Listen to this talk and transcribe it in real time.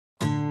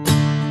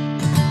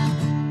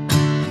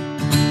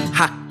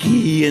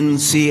hockey in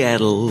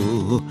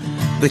Seattle.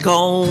 They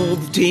call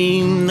the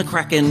team the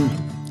Kraken.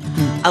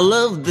 I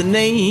love the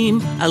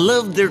name, I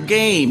love their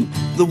game,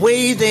 the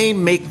way they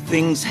make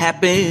things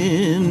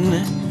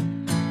happen.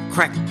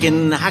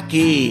 Kraken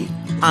Hockey,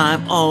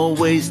 I'm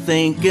always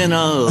thinking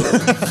of.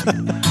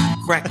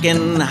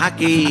 Kraken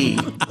Hockey,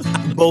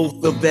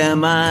 both of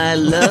them I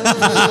love.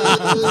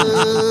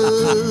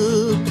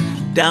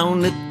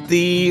 Down at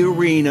the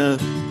arena,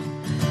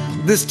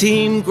 this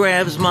team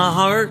grabs my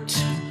heart.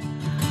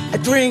 I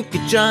drink a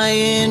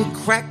giant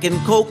Kraken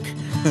Coke,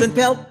 then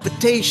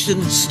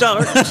palpitations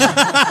start.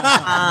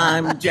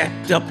 I'm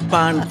jacked up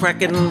on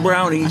Kraken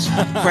brownies,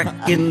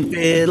 Kraken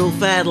fiddle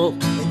faddle.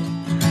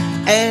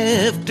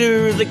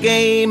 After the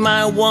game,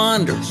 I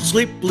wander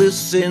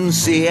sleepless in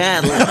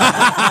Seattle.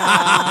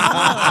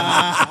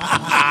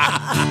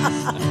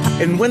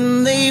 And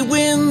when they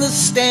win the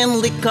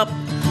Stanley Cup,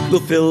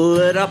 they'll fill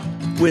it up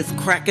with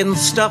Kraken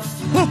stuff.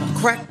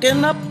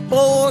 Kraken up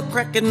or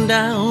Kraken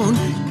down,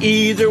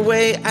 either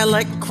way I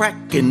like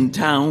Kraken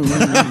Town.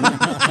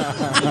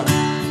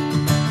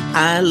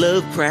 I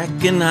love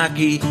Kraken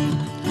Hockey.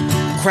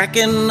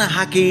 Kraken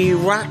Hockey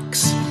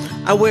rocks.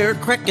 I wear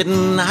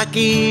Kraken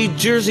Hockey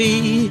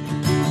jersey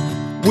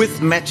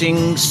with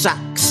matching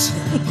socks.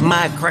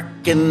 My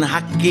Kraken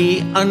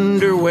Hockey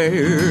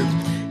underwear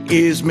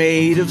is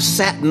made of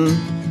satin,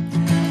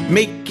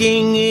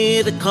 making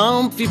it a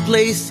comfy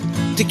place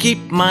to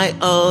keep my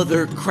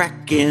other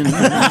Kraken. All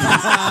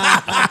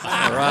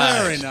right.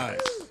 Very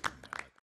nice.